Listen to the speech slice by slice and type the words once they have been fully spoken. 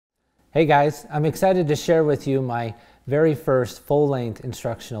Hey guys, I'm excited to share with you my very first full-length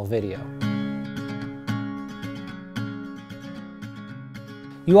instructional video.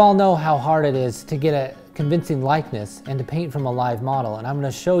 You all know how hard it is to get a convincing likeness and to paint from a live model, and I'm going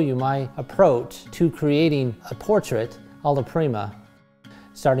to show you my approach to creating a portrait alla prima,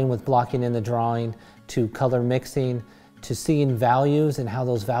 starting with blocking in the drawing, to color mixing, to seeing values and how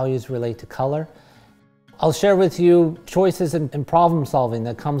those values relate to color. I'll share with you choices and problem solving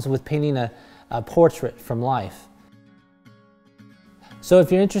that comes with painting a portrait from life. So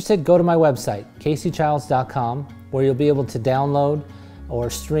if you're interested, go to my website, caseychilds.com, where you'll be able to download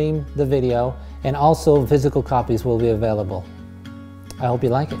or stream the video, and also physical copies will be available. I hope you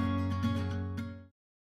like it.